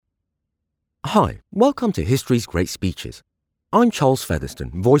Hi, welcome to History's Great Speeches. I'm Charles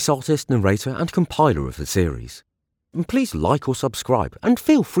Featherstone, voice artist, narrator and compiler of the series. Please like or subscribe and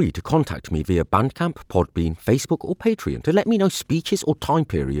feel free to contact me via Bandcamp, Podbean, Facebook or Patreon to let me know speeches or time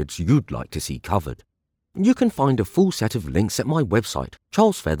periods you'd like to see covered. You can find a full set of links at my website,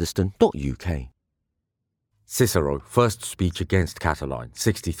 charlesfeatherstone.uk. Cicero, first speech against Catiline,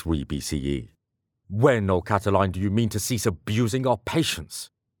 63 BCE. When, O Catiline, do you mean to cease abusing our patience?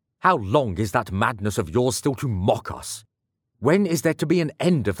 How long is that madness of yours still to mock us? When is there to be an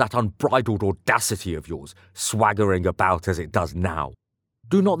end of that unbridled audacity of yours, swaggering about as it does now?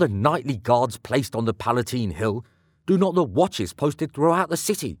 Do not the nightly guards placed on the Palatine Hill, do not the watches posted throughout the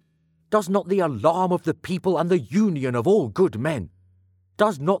city, does not the alarm of the people and the union of all good men,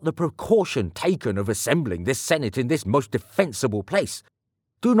 does not the precaution taken of assembling this Senate in this most defensible place,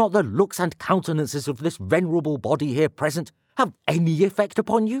 do not the looks and countenances of this venerable body here present have any effect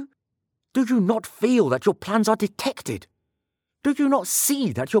upon you? Do you not feel that your plans are detected? Do you not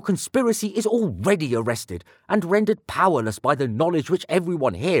see that your conspiracy is already arrested and rendered powerless by the knowledge which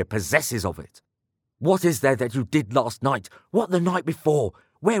everyone here possesses of it? What is there that you did last night? What the night before?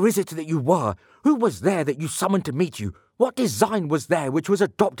 Where is it that you were? Who was there that you summoned to meet you? What design was there which was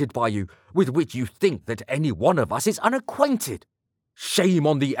adopted by you, with which you think that any one of us is unacquainted? Shame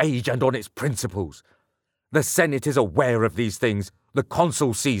on the age and on its principles! The Senate is aware of these things, the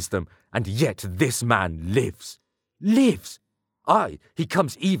consul sees them, and yet this man lives. Lives! Aye, he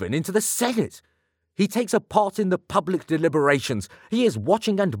comes even into the Senate. He takes a part in the public deliberations. He is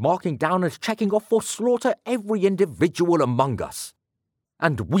watching and marking down and checking off for slaughter every individual among us.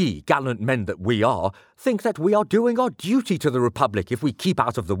 And we, gallant men that we are, think that we are doing our duty to the Republic if we keep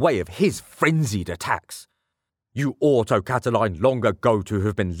out of the way of his frenzied attacks. You ought, O Catiline, long ago to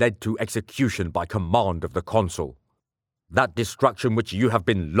have been led to execution by command of the consul. That destruction which you have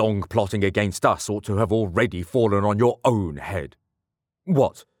been long plotting against us ought to have already fallen on your own head.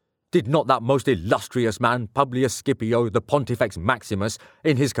 What? Did not that most illustrious man, Publius Scipio, the Pontifex Maximus,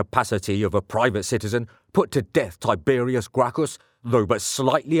 in his capacity of a private citizen, put to death Tiberius Gracchus, though but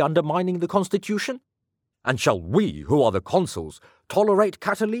slightly undermining the constitution? And shall we, who are the consuls, tolerate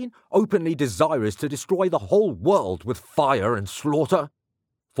Catiline, openly desirous to destroy the whole world with fire and slaughter?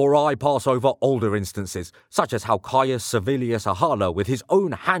 For I pass over older instances, such as how Caius Servilius Ahala with his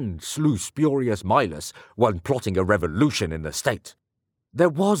own hand slew Spurius Mælius when plotting a revolution in the state. There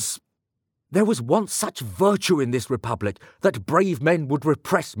was once such virtue in this republic that brave men would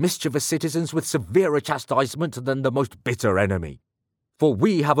repress mischievous citizens with severer chastisement than the most bitter enemy. For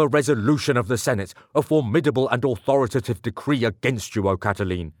we have a resolution of the Senate, a formidable and authoritative decree against you, O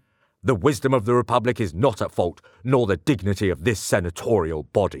Catiline. The wisdom of the Republic is not at fault, nor the dignity of this senatorial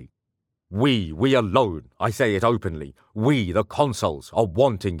body. We alone, I say it openly, we, the consuls, are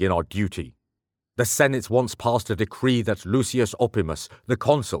wanting in our duty. The Senate once passed a decree that Lucius Opimius, the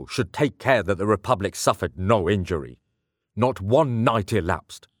consul, should take care that the Republic suffered no injury. Not one night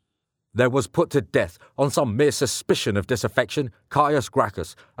elapsed. There was put to death, on some mere suspicion of disaffection, Caius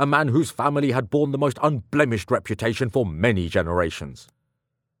Gracchus, a man whose family had borne the most unblemished reputation for many generations.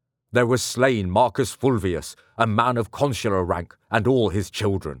 There was slain Marcus Fulvius, a man of consular rank, and all his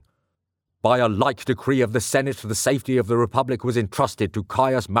children. By a like decree of the Senate, the safety of the Republic was entrusted to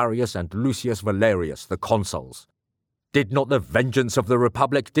Caius Marius and Lucius Valerius, the consuls. Did not the vengeance of the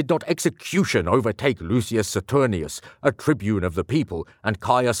Republic, did not execution overtake Lucius Saturninus, a tribune of the people, and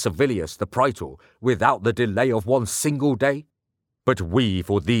Caius Servilius, the praetor, without the delay of one single day? But we,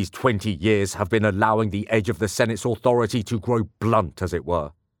 for these 20 years, have been allowing the edge of the Senate's authority to grow blunt, as it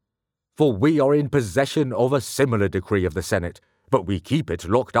were. For we are in possession of a similar decree of the Senate, but we keep it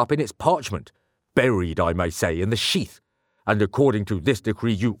locked up in its parchment, buried, I may say, in the sheath. And according to this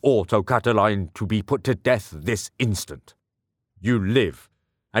decree you ought, O Catiline, to be put to death this instant. You live,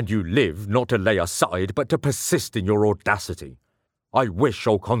 and you live not to lay aside, but to persist in your audacity. I wish,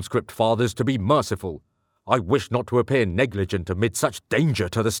 O conscript fathers, to be merciful. I wish not to appear negligent amid such danger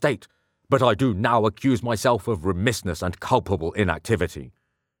to the state, but I do now accuse myself of remissness and culpable inactivity.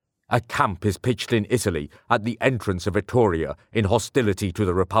 A camp is pitched in Italy at the entrance of Etruria in hostility to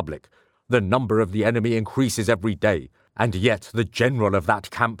the Republic. The number of the enemy increases every day, and yet the general of that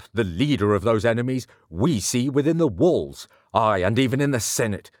camp, the leader of those enemies, we see within the walls, aye, and even in the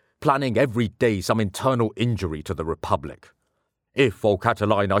Senate, planning every day some internal injury to the Republic. If, O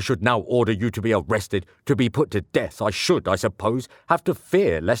Catiline, I should now order you to be arrested, to be put to death, I should, I suppose, have to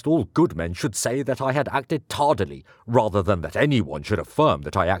fear lest all good men should say that I had acted tardily, rather than that anyone should affirm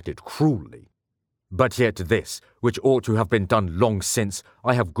that I acted cruelly. But yet this, which ought to have been done long since,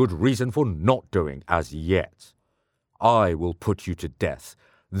 I have good reason for not doing as yet. I will put you to death.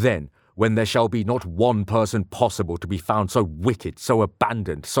 Then, when there shall be not one person possible to be found so wicked, so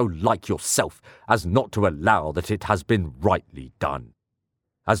abandoned, so like yourself, as not to allow that it has been rightly done.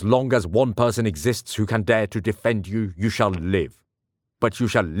 As long as one person exists who can dare to defend you, you shall live. But you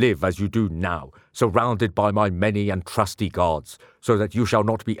shall live as you do now, surrounded by my many and trusty guards, so that you shall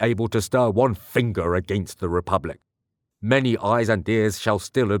not be able to stir one finger against the Republic. Many eyes and ears shall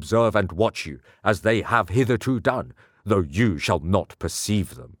still observe and watch you, as they have hitherto done, though you shall not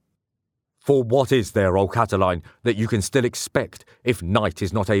perceive them. For what is there, O Catiline, that you can still expect, if night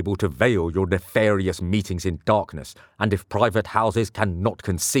is not able to veil your nefarious meetings in darkness, and if private houses cannot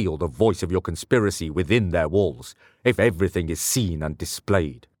conceal the voice of your conspiracy within their walls, if everything is seen and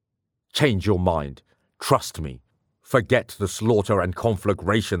displayed? Change your mind. Trust me. Forget the slaughter and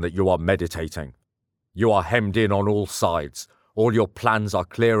conflagration that you are meditating. You are hemmed in on all sides. All your plans are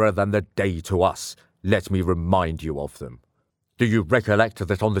clearer than the day to us. Let me remind you of them. Do you recollect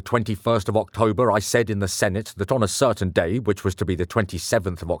that on the 21st of October I said in the Senate that on a certain day, which was to be the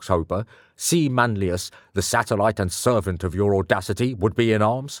 27th of October, C. Manlius, the satellite and servant of your audacity, would be in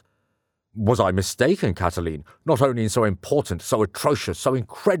arms? Was I mistaken, Catiline, not only in so important, so atrocious, so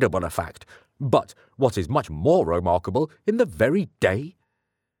incredible a fact, but, what is much more remarkable, in the very day?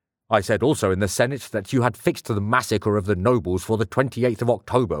 I said also in the Senate that you had fixed the massacre of the nobles for the 28th of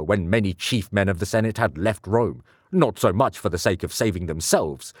October, when many chief men of the Senate had left Rome, not so much for the sake of saving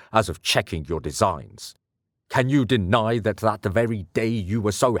themselves as of checking your designs. Can you deny that the very day you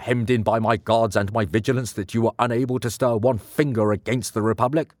were so hemmed in by my guards and my vigilance that you were unable to stir one finger against the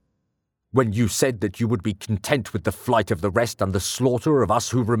Republic? When you said that you would be content with the flight of the rest and the slaughter of us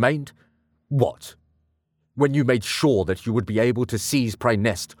who remained? What? When you made sure that you would be able to seize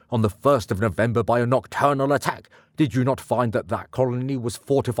Praeneste on the 1st of November by a nocturnal attack, did you not find that that colony was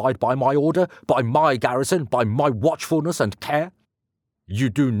fortified by my order, by my garrison, by my watchfulness and care? You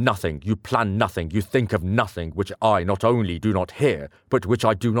do nothing, you plan nothing, you think of nothing which I not only do not hear, but which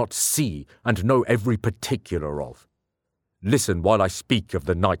I do not see and know every particular of. Listen while I speak of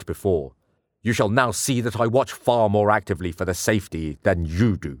the night before. You shall now see that I watch far more actively for the safety than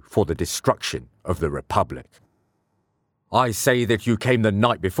you do for the destruction of the Republic. I say that you came the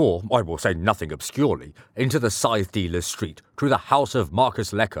night before, I will say nothing obscurely, into the scythe dealer's street, to the house of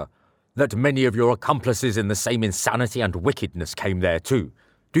Marcus Lecker, that many of your accomplices in the same insanity and wickedness came there too.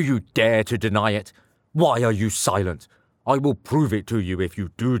 Do you dare to deny it? Why are you silent? I will prove it to you if you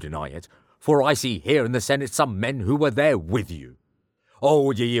do deny it, for I see here in the Senate some men who were there with you.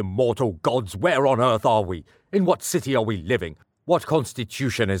 O ye immortal gods, where on earth are we? In what city are we living? What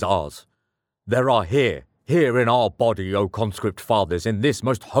constitution is ours? There are here in our body, O conscript fathers, in this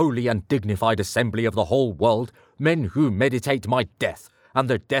most holy and dignified assembly of the whole world, men who meditate my death, and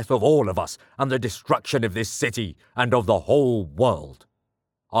the death of all of us, and the destruction of this city, and of the whole world.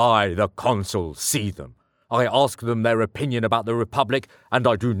 I, the consul, see them. I ask them their opinion about the Republic, and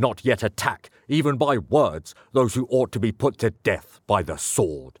I do not yet attack, even by words, those who ought to be put to death by the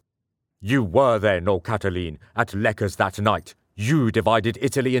sword. You were then, O Catiline, at Lecca's that night. You divided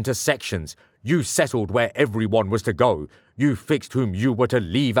Italy into sections. You settled where everyone was to go. You fixed whom you were to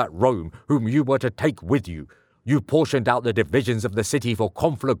leave at Rome, whom you were to take with you. You portioned out the divisions of the city for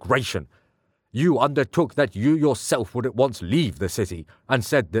conflagration. You undertook that you yourself would at once leave the city, and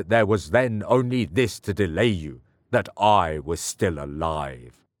said that there was then only this to delay you, that I was still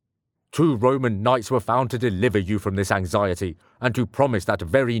alive. 2 Roman knights were found to deliver you from this anxiety, and to promise that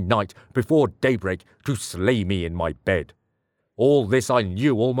very night, before daybreak, to slay me in my bed. All this I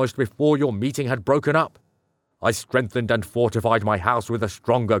knew almost before your meeting had broken up. I strengthened and fortified my house with a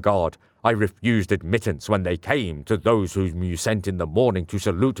stronger guard. I refused admittance when they came to those whom you sent in the morning to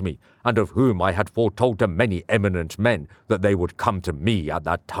salute me, and of whom I had foretold to many eminent men that they would come to me at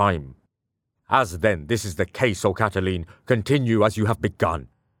that time. As then this is the case, O Catiline, continue as you have begun.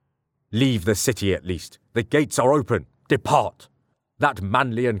 Leave the city at least. The gates are open. Depart. That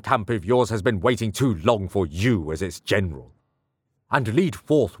Manlian camp of yours has been waiting too long for you as its general. And lead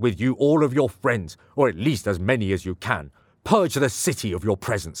forth with you all of your friends, or at least as many as you can. Purge the city of your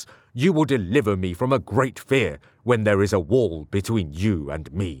presence. You will deliver me from a great fear when there is a wall between you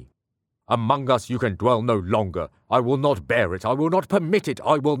and me. Among us you can dwell no longer. I will not bear it. I will not permit it.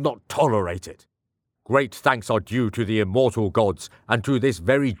 I will not tolerate it. Great thanks are due to the immortal gods, and to this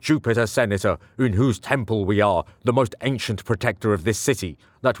very Jupiter Senator, in whose temple we are, the most ancient protector of this city,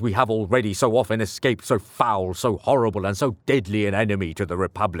 that we have already so often escaped so foul, so horrible, and so deadly an enemy to the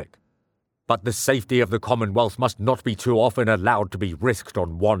Republic. But the safety of the Commonwealth must not be too often allowed to be risked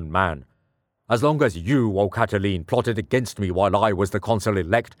on one man. As long as you, O Catiline, plotted against me while I was the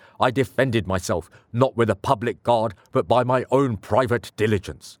consul-elect, I defended myself, not with a public guard, but by my own private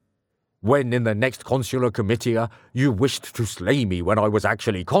diligence. When in the next consular comitia you wished to slay me when I was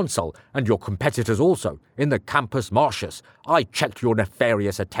actually consul, and your competitors also, in the Campus Martius, I checked your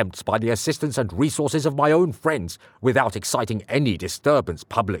nefarious attempts by the assistance and resources of my own friends, without exciting any disturbance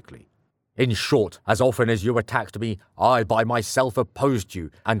publicly. In short, as often as you attacked me, I by myself opposed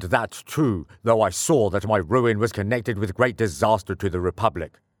you, and that too, though I saw that my ruin was connected with great disaster to the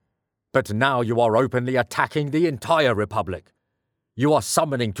Republic. But now you are openly attacking the entire Republic. You are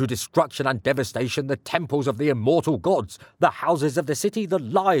summoning to destruction and devastation the temples of the immortal gods, the houses of the city, the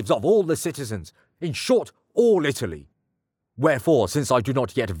lives of all the citizens, in short, all Italy. Wherefore, since I do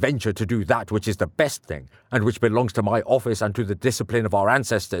not yet venture to do that which is the best thing, and which belongs to my office and to the discipline of our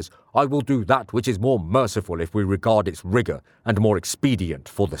ancestors, I will do that which is more merciful if we regard its rigour, and more expedient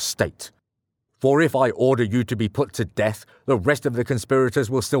for the state. For if I order you to be put to death, the rest of the conspirators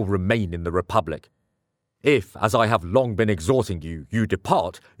will still remain in the Republic. If, as I have long been exhorting you, you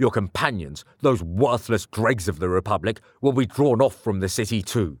depart, your companions, those worthless dregs of the Republic, will be drawn off from the city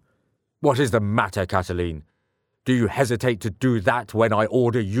too. What is the matter, Catiline? Do you hesitate to do that when I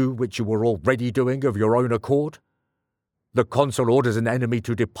order you which you were already doing of your own accord? The consul orders an enemy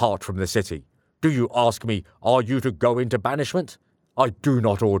to depart from the city. Do you ask me, are you to go into banishment? I do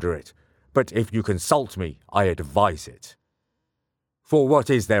not order it, but if you consult me, I advise it. For what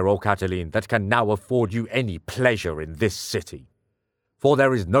is there, O Catiline, that can now afford you any pleasure in this city? For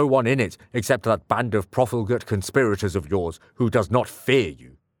there is no one in it except that band of profligate conspirators of yours who does not fear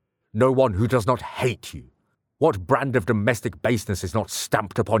you, no one who does not hate you. What brand of domestic baseness is not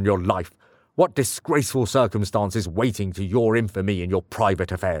stamped upon your life? What disgraceful circumstance is waiting to your infamy in your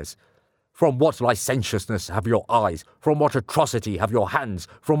private affairs? From what licentiousness have your eyes, from what atrocity have your hands,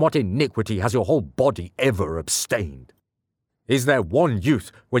 from what iniquity has your whole body ever abstained? Is there one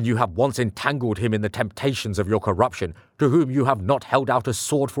youth, when you have once entangled him in the temptations of your corruption, to whom you have not held out a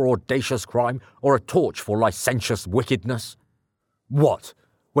sword for audacious crime, or a torch for licentious wickedness? What,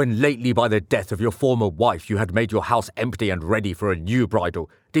 when lately by the death of your former wife you had made your house empty and ready for a new bridal,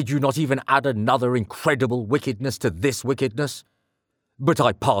 did you not even add another incredible wickedness to this wickedness? But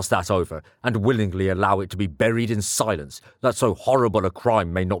I pass that over, and willingly allow it to be buried in silence, that so horrible a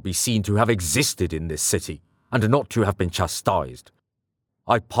crime may not be seen to have existed in this city, and not to have been chastised.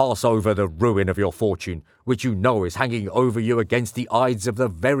 I pass over the ruin of your fortune, which you know is hanging over you against the ides of the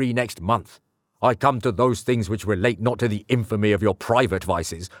very next month. I come to those things which relate not to the infamy of your private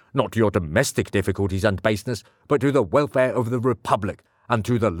vices, not to your domestic difficulties and baseness, but to the welfare of the Republic, and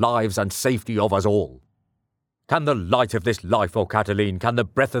to the lives and safety of us all. Can the light of this life, O Catiline, can the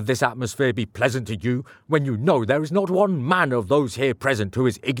breath of this atmosphere be pleasant to you, when you know there is not one man of those here present who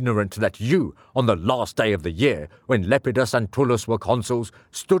is ignorant that you, on the last day of the year, when Lepidus and Tullius were consuls,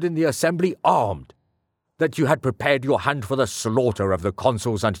 stood in the assembly armed? That you had prepared your hand for the slaughter of the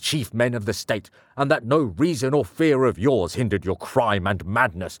consuls and chief men of the state, and that no reason or fear of yours hindered your crime and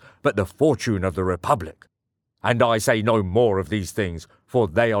madness, but the fortune of the Republic? And I say no more of these things, for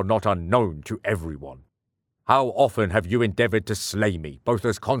they are not unknown to everyone. How often have you endeavoured to slay me, both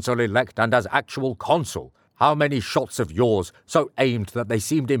as consul-elect and as actual consul? How many shots of yours, so aimed that they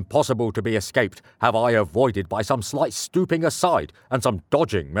seemed impossible to be escaped, have I avoided by some slight stooping aside, and some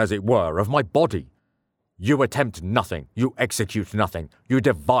dodging, as it were, of my body? You attempt nothing, you execute nothing, you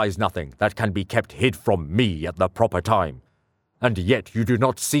devise nothing that can be kept hid from me at the proper time. And yet you do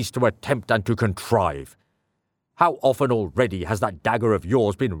not cease to attempt and to contrive. How often already has that dagger of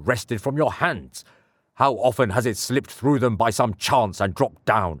yours been wrested from your hands? How often has it slipped through them by some chance and dropped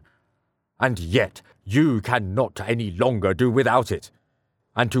down? And yet you cannot any longer do without it.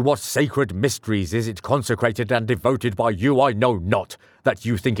 And to what sacred mysteries is it consecrated and devoted by you I know not, that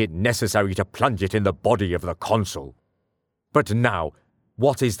you think it necessary to plunge it in the body of the consul. But now,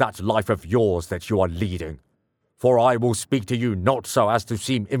 what is that life of yours that you are leading? For I will speak to you not so as to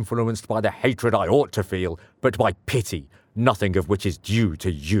seem influenced by the hatred I ought to feel, but by pity, nothing of which is due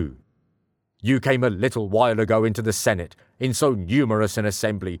to you. You came a little while ago into the Senate, in so numerous an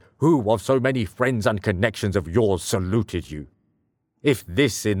assembly, who of so many friends and connections of yours saluted you. If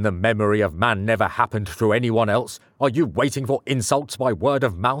this in the memory of man never happened to anyone else, are you waiting for insults by word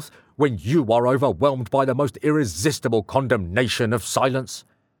of mouth, when you are overwhelmed by the most irresistible condemnation of silence?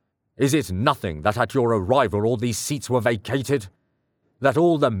 Is it nothing that at your arrival all these seats were vacated? That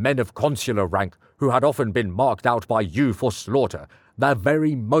all the men of consular rank, who had often been marked out by you for slaughter, the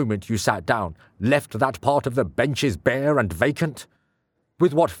very moment you sat down, left that part of the benches bare and vacant?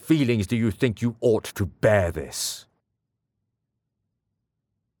 With what feelings do you think you ought to bear this?